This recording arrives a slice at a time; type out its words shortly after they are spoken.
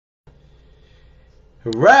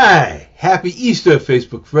All right. Happy Easter,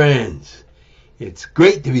 Facebook friends. It's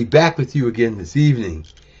great to be back with you again this evening.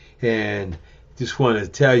 And just want to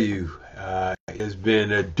tell you, it's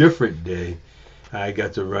been a different day. I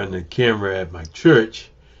got to run the camera at my church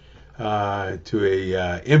to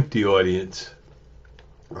a empty audience,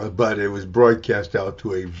 but it was broadcast out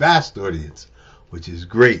to a vast audience, which is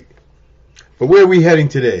great. But where are we heading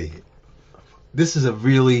today? This is a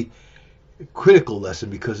really critical lesson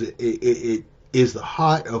because it is the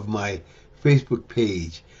heart of my Facebook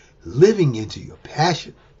page, living into your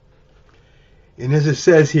passion. And as it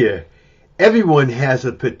says here, everyone has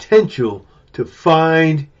a potential to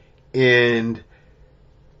find and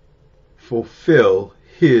fulfill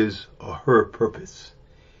his or her purpose.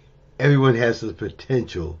 Everyone has the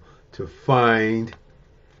potential to find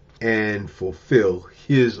and fulfill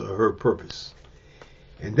his or her purpose.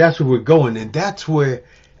 And that's where we're going. And that's where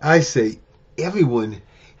I say everyone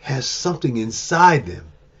has something inside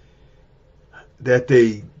them that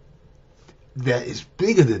is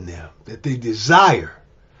bigger than them, that they desire,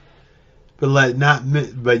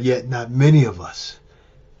 but yet not many of us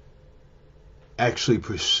actually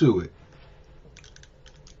pursue it.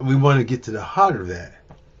 We want to get to the heart of that.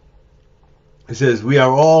 It says we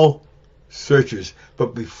are all searchers,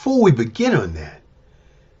 but before we begin on that,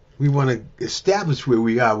 we want to establish where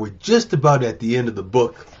we are. We're just about at the end of the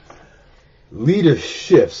book, Leader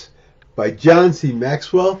Shifts by John C.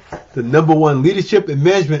 Maxwell, the #1 leadership and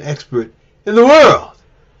management expert in the world.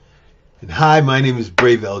 And hi, my name is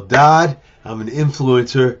Brave Eldad. I'm an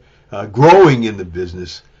influencer growing in the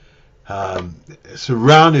business,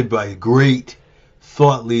 surrounded by great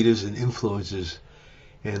thought leaders and influencers,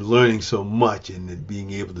 and learning so much, and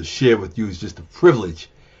being able to share with you is just a privilege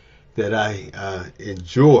that I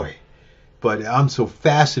enjoy. But I'm so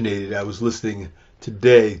fascinated. I was listening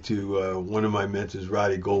today to one of my mentors,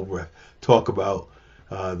 Roddy Goldbreath, talk about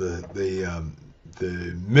the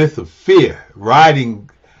myth of fear, riding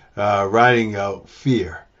out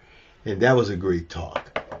fear, and that was a great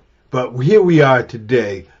talk. But here we are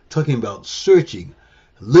today talking about searching,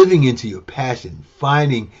 living into your passion,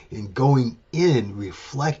 finding and going in,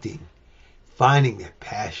 reflecting, finding that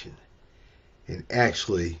passion, and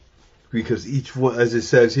actually, because each one, as it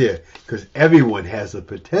says here, because everyone has the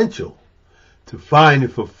potential to find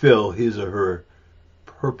and fulfill his or her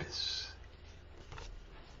purpose.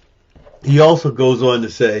 He also goes on to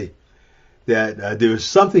say that there is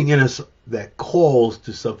something in us that calls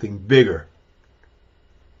to something bigger.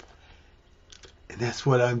 And that's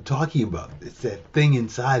what I'm talking about. It's that thing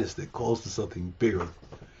inside us that calls to something bigger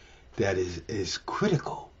that is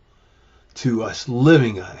critical to us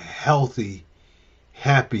living a healthy,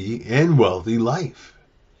 happy, and wealthy life.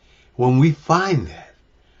 When we find that,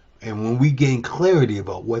 and when we gain clarity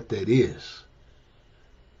about what that is,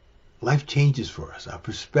 life changes for us. Our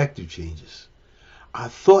perspective changes. Our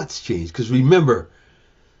thoughts change. Because remember,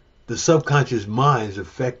 the subconscious mind is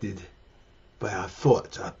affected by our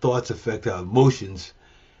thoughts. Our thoughts affect our emotions.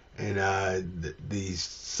 And the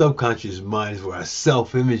subconscious mind is where our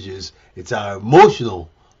self-image is. It's our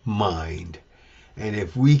emotional mind. And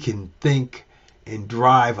if we can think and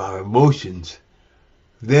drive our emotions,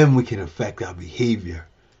 then we can affect our behavior.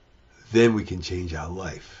 Then we can change our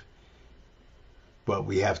life. But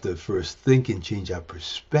we have to first think and change our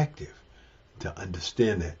perspective to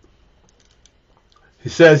understand that. It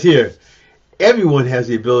says here, everyone has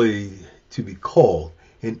the ability to be called.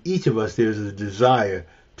 In each of us, there's a desire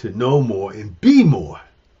to know more and be more,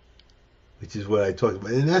 which is what I talked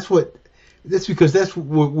about. And that's because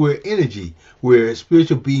we're energy. We're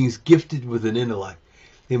spiritual beings gifted with an intellect,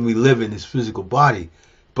 and we live in this physical body.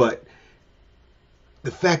 But the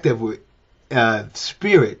fact that we're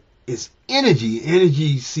spirit is energy.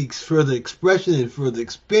 Energy seeks further expression and further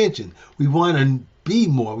expansion. We want to be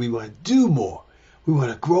more. We want to do more. We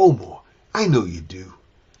want to grow more. I know you do.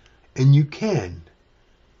 And you can.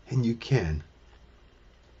 And you can.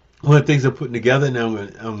 One of the things I'm putting together, now I'm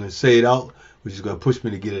going to say it out, which is going to push me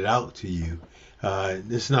to get it out to you.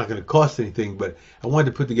 This is not going to cost anything, but I wanted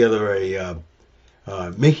to put together a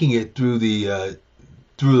making it through the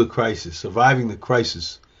crisis, surviving the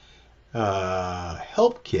crisis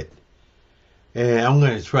help kit. And I'm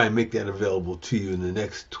going to try and make that available to you in the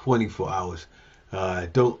next 24 hours.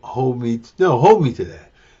 Don't hold me to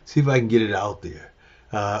that. See if I can get it out there.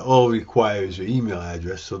 All it requires your email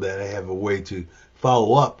address so that I have a way to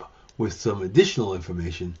follow up with some additional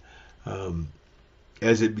information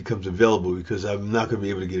as it becomes available, because I'm not going to be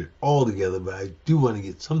able to get it all together, but I do want to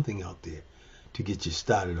get something out there to get you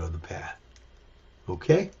started on the path.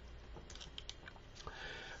 Okay?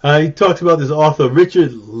 He talks about this author,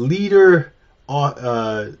 Richard Leader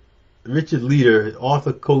Richard Leder,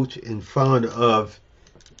 author, coach, and founder of,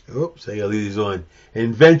 oops, I gotta leave these on,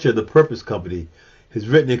 Inventure, the Purpose Company, has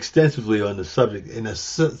written extensively on the subject. And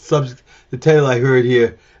the title I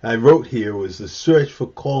wrote here was "The Search for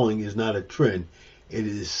Calling is Not a Trend. It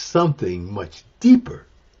is something much deeper."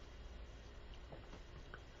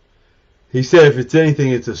 He said, if it's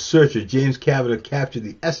anything, it's a searcher. James Cavender captured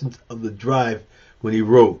the essence of the drive when he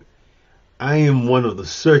wrote, "I am one of the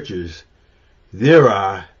searchers. There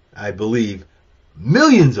are, I believe,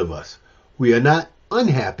 millions of us. We are not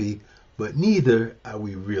unhappy, but neither are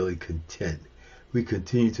we really content. We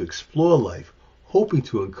continue to explore life, hoping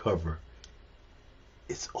to uncover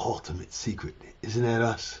its ultimate secret." Isn't that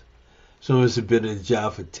us? Some of us have been in a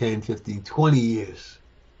job for 10, 15, 20 years.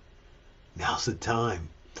 Now's the time.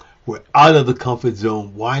 We're out of the comfort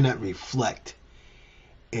zone. Why not reflect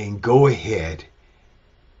and go ahead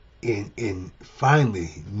and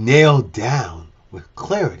finally nail down with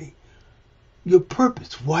clarity your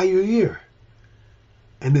purpose, why you're here,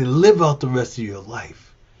 and then live out the rest of your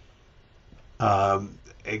life,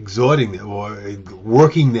 exhorting them or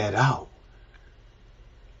working that out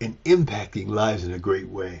and impacting lives in a great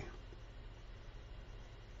way.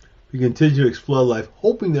 We continue to explore life,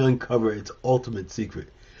 hoping to uncover its ultimate secret.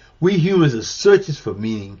 We humans are searchers for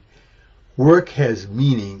meaning. Work has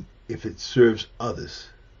meaning if it serves others.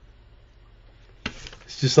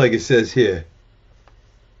 It's just like it says here.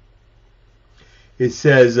 It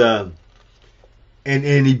says, and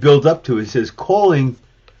he builds up to it. It says, calling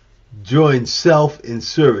joins self in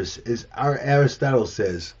service, as Aristotle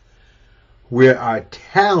says, where our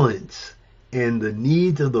talents and the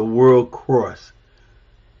needs of the world cross.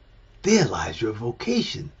 There lies your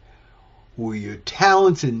vocation, where your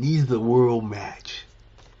talents and needs of the world match.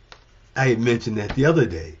 I had mentioned that the other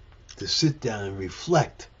day, to sit down and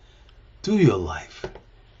reflect through your life,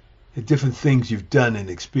 the different things you've done and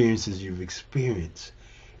experiences you've experienced.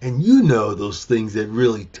 And you know those things that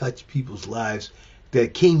really touch people's lives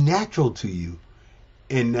that came natural to you.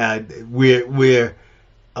 And where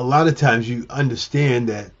a lot of times you understand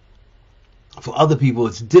that for other people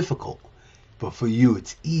it's difficult, but for you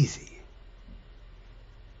it's easy.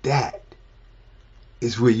 That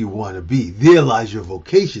is where you want to be. There lies your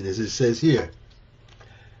vocation, as it says here.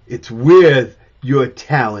 It's where your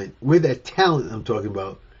talent, where that talent I'm talking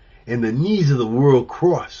about, and the needs of the world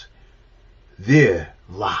cross. There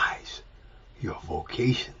lies your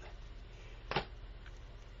vocation.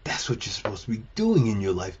 That's what you're supposed to be doing in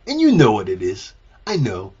your life. And you know what it is. I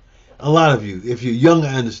know. A lot of you, if you're young,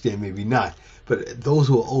 I understand, maybe not. But those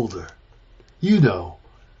who are older, you know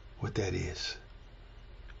what that is.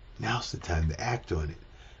 Now's the time to act on it.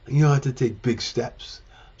 And you don't have to take big steps,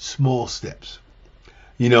 small steps.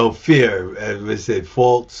 You know, fear, as I said,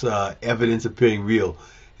 false evidence appearing real,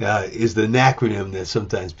 is the acronym that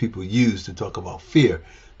sometimes people use to talk about fear.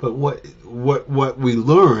 But what we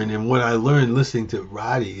learn, and what I learned listening to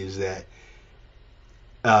Roddy, is that,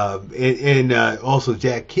 and also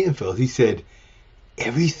Jack Canfield, he said,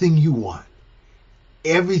 everything you want,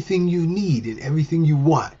 everything you need, and everything you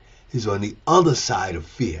want is on the other side of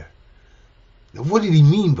fear. Now, what did he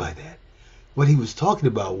mean by that? What he was talking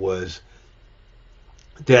about was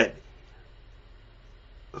that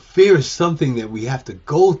fear is something that we have to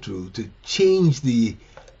go through to change the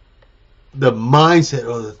mindset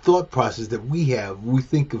or the thought process that we have. We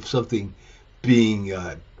think of something being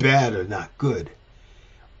bad or not good,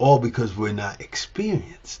 all because we're not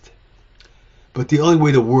experienced. But the only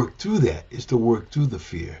way to work through that is to work through the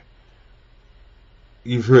fear.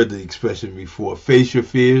 You've heard the expression before, face your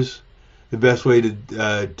fears. The best way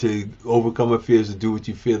to overcome a fear is to do what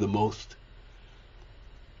you fear the most.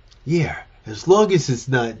 Yeah, as long as it's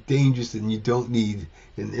not dangerous and you don't need,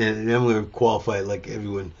 and I'm going to qualify it like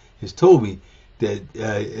everyone has told me, that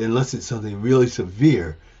unless it's something really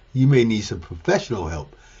severe, you may need some professional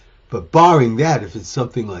help. But barring that, if it's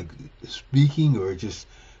something like speaking or just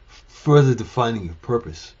further defining your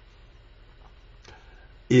purpose,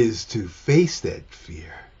 is to face that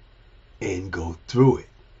fear and go through it.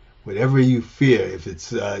 Whatever you fear, if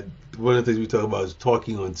it's one of the things we talk about is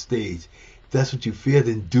talking on stage, if that's what you fear,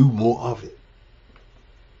 then do more of it.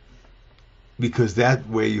 Because that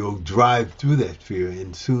way you'll drive through that fear,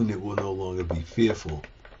 and soon it will no longer be fearful.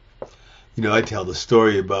 You know, I tell the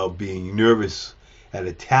story about being nervous at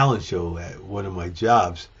a talent show at one of my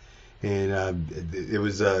jobs, and it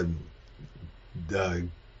was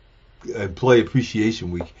Employee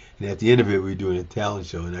Appreciation Week, and at the end of it we were doing a talent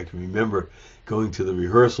show, and I can remember going to the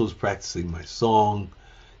rehearsals, practicing my song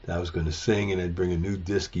that I was going to sing, and I'd bring a new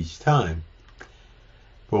disc each time.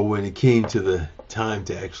 But when it came to the time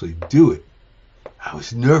to actually do it, I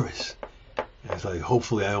was nervous. And it's like,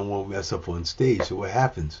 hopefully I won't mess up on stage. So what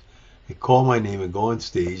happens? They call my name and go on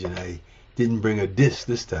stage, and I didn't bring a disc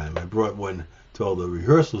this time. I brought one to all the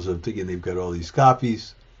rehearsals. I'm thinking they've got all these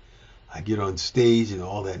copies. I get on stage and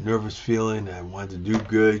all that nervous feeling. I wanted to do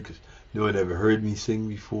good because no one ever heard me sing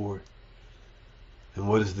before. And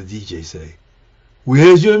what does the DJ say?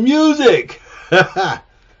 Where's your music?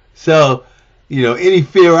 So, any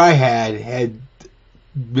fear I had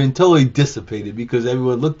been totally dissipated because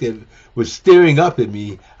everyone was staring up at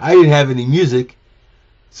me. I didn't have any music,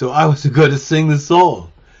 so I was going to sing the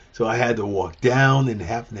song. So I had to walk down and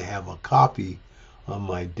happen to have a copy on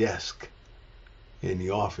my desk in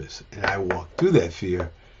the office. And I walked through that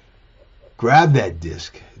fear, grabbed that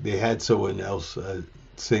disc. They had someone else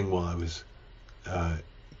sing while I was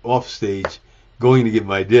off stage, going to get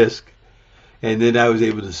my disc. And then I was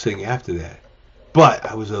able to sing after that. But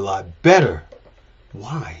I was a lot better.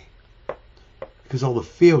 Why? Because all the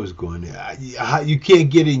fear was gone. You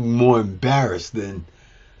can't get any more embarrassed than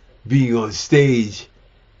being on stage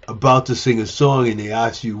about to sing a song and they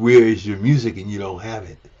ask you, where is your music, and you don't have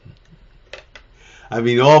it. I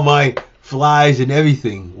mean, all my flies and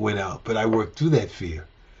everything went out, but I worked through that fear.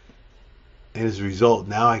 And as a result,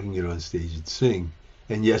 now I can get on stage and sing.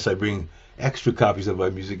 And yes, I bring extra copies of my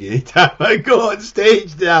music anytime I go on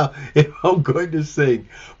stage now if I'm going to sing.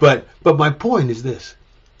 But my point is this.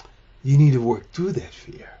 You need to work through that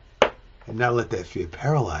fear and not let that fear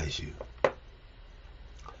paralyze you.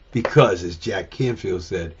 Because, as Jack Canfield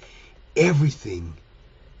said, everything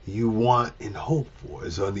you want and hope for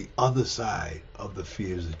is on the other side of the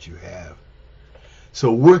fears that you have.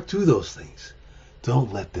 So work through those things.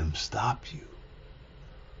 Don't let them stop you.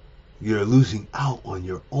 You're losing out on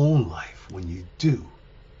your own life when you do.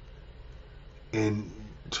 And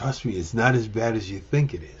trust me, it's not as bad as you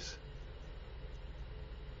think it is.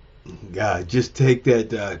 God, just take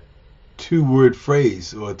that 2-word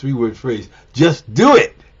phrase or 3-word phrase, just do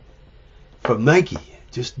it, from Nike.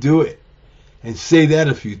 Just do it. And say that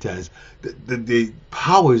a few times. The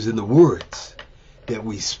power is in the words that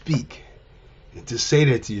we speak. And to say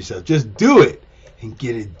that to yourself, just do it and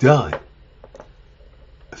get it done.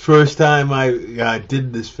 First time I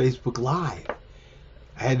did this Facebook Live,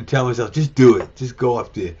 I had to tell myself, just do it. Just go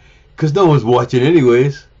up there. Because no one's watching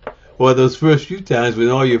anyways. Or those first few times when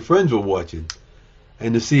all your friends were watching.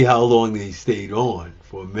 And to see how long they stayed on,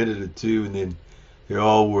 for a minute or two, and then they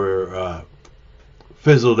all were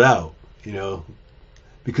fizzled out,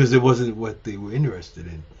 because it wasn't what they were interested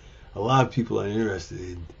in. A lot of people are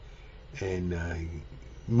interested in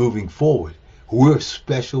moving forward. We're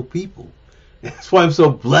special people. That's why I'm so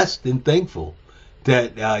blessed and thankful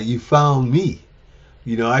that you found me.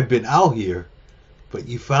 I've been out here, but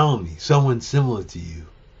you found me, someone similar to you,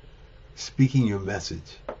 speaking your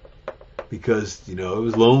message. Because, it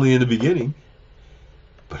was lonely in the beginning,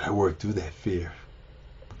 but I worked through that fear.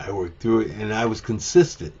 I worked through it, and I was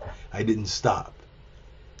consistent. I didn't stop.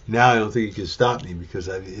 Now I don't think you can stop me because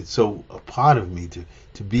it's so a part of me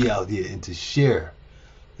to be out here and to share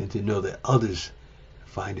and to know that others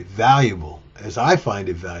find it valuable as I find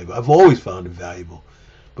it valuable. I've always found it valuable.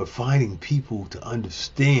 But finding people to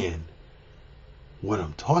understand what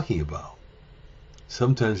I'm talking about.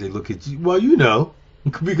 Sometimes they look at you, well,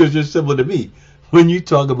 because you're similar to me. When you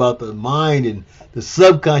talk about the mind and the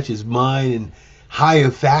subconscious mind and higher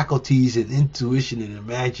faculties and intuition and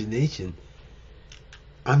imagination,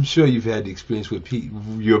 I'm sure you've had the experience where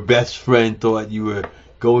your best friend thought you were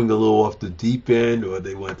going a little off the deep end, or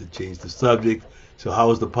they wanted to change the subject. So how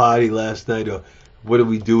was the party last night? Or what are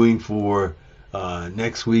we doing for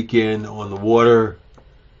next weekend on the water?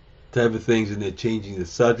 Type of things, and they're changing the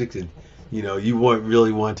subject, and you won't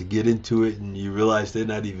really want to get into it, and you realize they're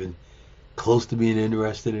not even close to being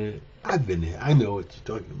interested in it. I've been there. I know what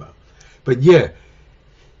you're talking about. But yeah,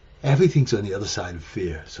 everything's on the other side of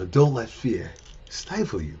fear. So don't let fear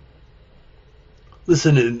stifle you.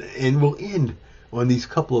 Listen, and we'll end on these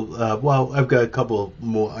couple of, I've got a couple of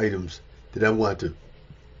more items that I want to,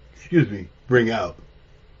 bring out.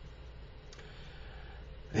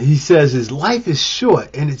 And he says, his life is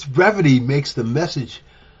short, and its brevity makes the message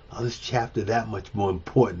of this chapter that much more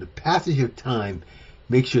important. The passage of time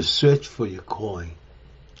makes your search for your calling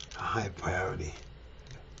a high priority.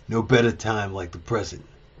 No better time like the present.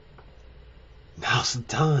 Now's the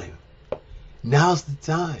time. Now's the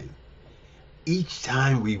time. Each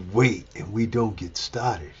time we wait and we don't get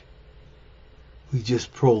started, we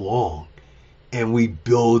just prolong and we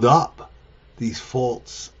build up these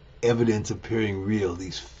false evidence appearing real,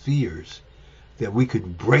 these fears that we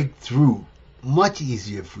could break through much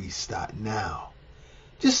easier if we start now.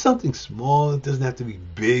 Just something small. It doesn't have to be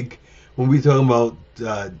big. When we're talking about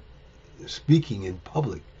speaking in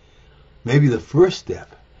public. Maybe the first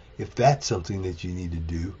step, if that's something that you need to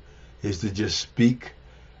do, is to just speak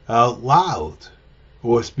out loud,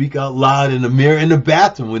 or speak out loud in the mirror in the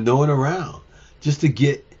bathroom with no one around, just to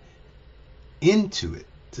get into it,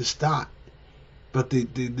 to start. But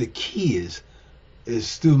the key is, as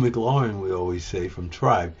Stu McLaurin would always say from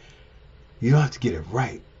Tribe, you don't have to get it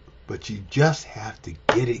right, but you just have to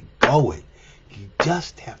get it going. You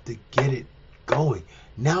just have to get it going.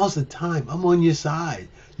 Now's the time. I'm on your side.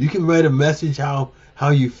 You can write a message how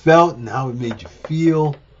you felt and how it made you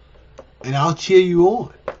feel, and I'll cheer you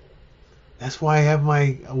on. That's why I have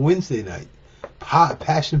my Wednesday night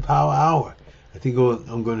Passion Power Hour. I think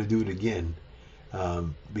I'm going to do it again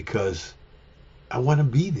because I want to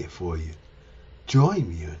be there for you. Join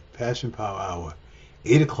me on Passion Power Hour,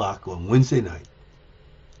 8 o'clock on Wednesday night,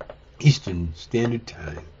 Eastern Standard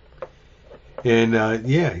Time. And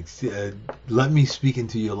let me speak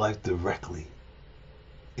into your life directly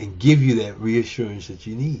and give you that reassurance that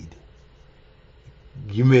you need.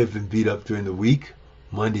 You may have been beat up during the week,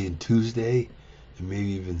 Monday and Tuesday, and maybe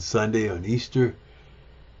even Sunday on Easter.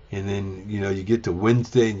 And then, you get to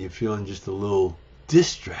Wednesday and you're feeling just a little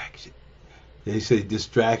distraction. They say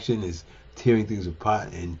distraction is tearing things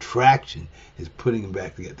apart, and traction is putting them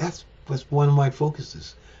back together. That's one of my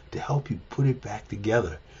focuses, to help you put it back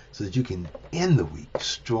together so that you can end the week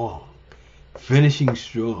strong, finishing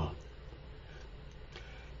strong.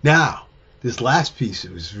 Now, this last piece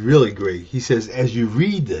was really great. He says, as you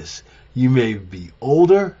read this, you may be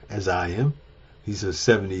older, as I am. He says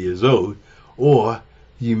 70 years old, or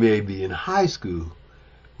you may be in high school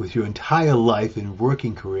with your entire life and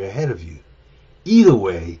working career ahead of you. Either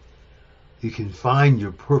way, you can find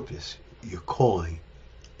your purpose, your calling.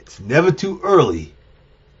 It's never too early,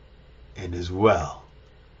 and as well,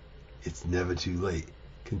 it's never too late.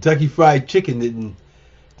 Kentucky Fried Chicken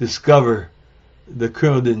the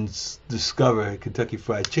Colonel didn't discover Kentucky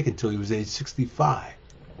Fried Chicken until he was age 65.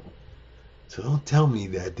 So don't tell me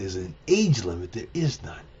that there's an age limit. There is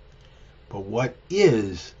none. But what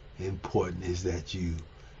is important is that you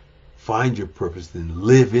find your purpose and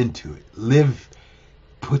live into it. Live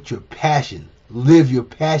your passion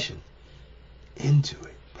into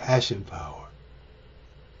it. Passion power.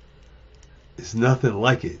 There's nothing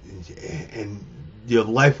like it. And your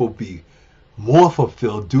life will be more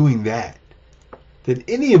fulfilled doing that than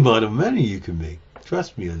any amount of money you can make.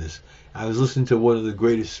 Trust me on this. I was listening to one of the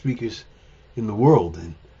greatest speakers in the world,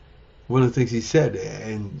 and one of the things he said,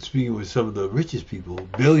 and speaking with some of the richest people,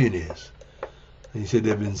 billionaires, and he said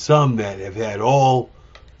there have been some that have had all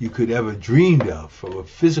you could ever dreamed of from a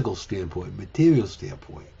physical standpoint, material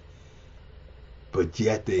standpoint, but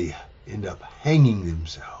yet they end up hanging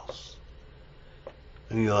themselves.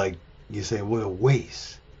 And you say, what a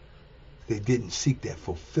waste. They didn't seek that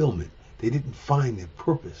fulfillment. They didn't find their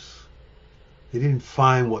purpose. They didn't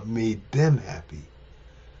find what made them happy.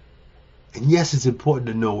 And yes, it's important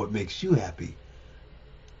to know what makes you happy,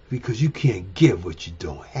 because you can't give what you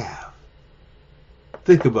don't have.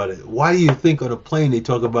 Think about it. Why do you think on a plane they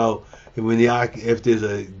talk about if there's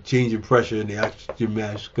a change in pressure and the oxygen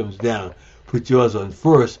mask comes down, put yours on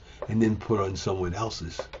first and then put on someone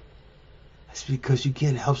else's? That's because you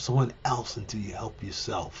can't help someone else until you help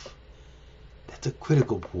yourself. That's a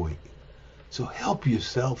critical point. So help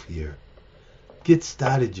yourself here. Get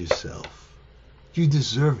started yourself. You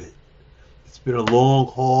deserve it. It's been a long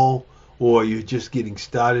haul, or you're just getting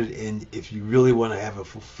started, and if you really want to have a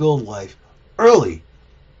fulfilled life early,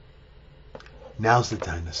 now's the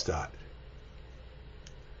time to start.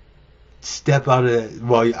 Step out of that,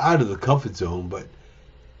 while you're out of the comfort zone, but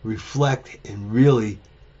reflect and really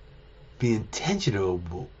be intentional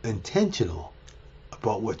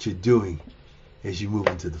about what you're doing as you move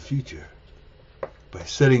into the future. By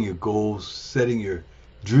setting your goals, setting your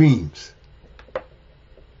dreams,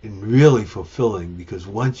 and really fulfilling, because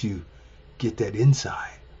once you get that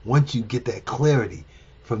inside, once you get that clarity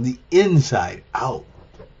from the inside out,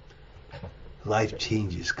 life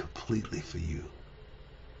changes completely for you.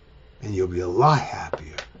 And you'll be a lot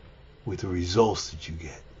happier with the results that you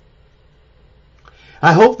get.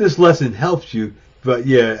 I hope this lesson helps you, but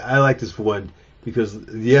yeah, I like this one because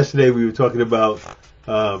yesterday we were talking about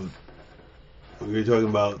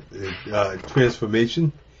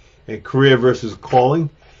transformation and career versus calling,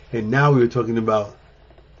 and now we were talking about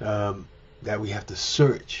that we have to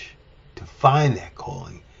search to find that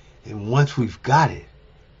calling, and once we've got it,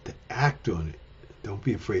 to act on it. Don't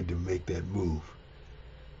be afraid to make that move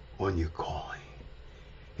on your calling,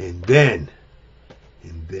 and then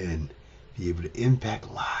be able to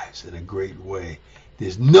impact lives in a great way.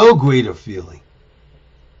 There's no greater feeling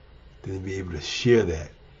than to be able to share that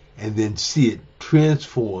and then see it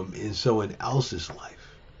transform in someone else's life.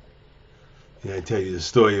 And I tell you the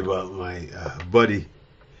story about my buddy,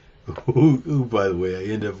 who, by the way,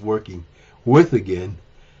 I ended up working with again,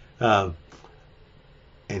 and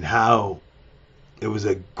how it was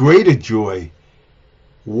a greater joy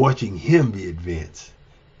watching him be advanced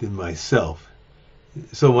than myself.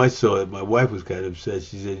 So much so that my wife was kind of upset.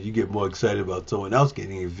 She said, you get more excited about someone else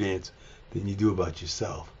getting advanced than you do about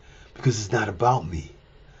yourself, because it's not about me.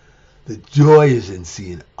 The joy is in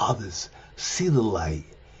seeing others see the light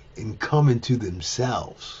and come into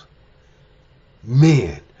themselves.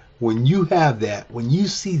 Man, when you have that, when you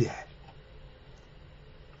see that,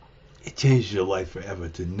 it changes your life forever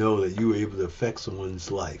to know that you were able to affect someone's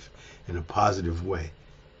life in a positive way.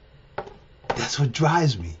 That's what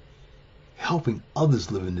drives me, helping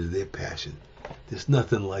others live into their passion. There's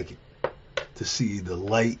nothing like it to see the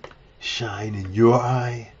light shine in your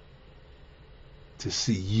eye, to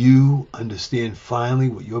see you understand finally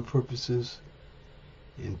what your purpose is,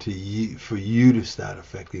 and for you to start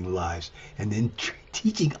affecting lives and then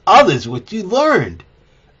teaching others what you learned.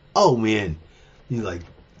 Oh man, you're like,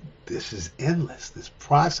 this is endless, this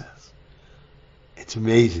process. It's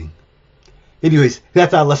amazing. Anyways,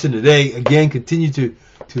 that's our lesson today. Again, continue to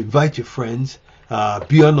invite your friends.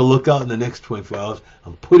 Be on the lookout in the next 24 hours.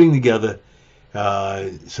 I'm putting together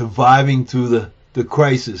Surviving Through the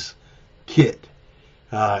Crisis kit.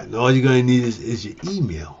 All you're going to need is your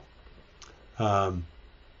email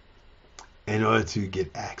in order to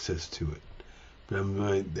get access to it. But I'm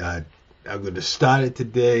going to start it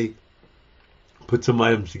today, put some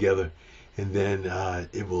items together, and then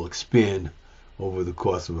it will expand over the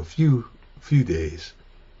course of a few days.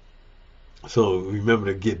 So remember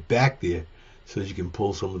to get back there so that you can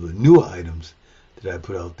pull some of the newer items that I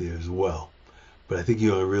put out there as well. But I think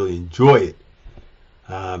you're going to really enjoy it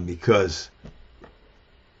because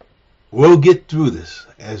we'll get through this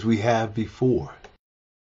as we have before.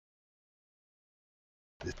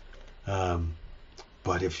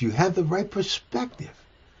 But if you have the right perspective,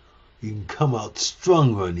 you can come out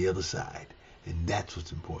stronger on the other side. And that's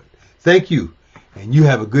what's important. Thank you. And you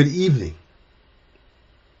have a good evening.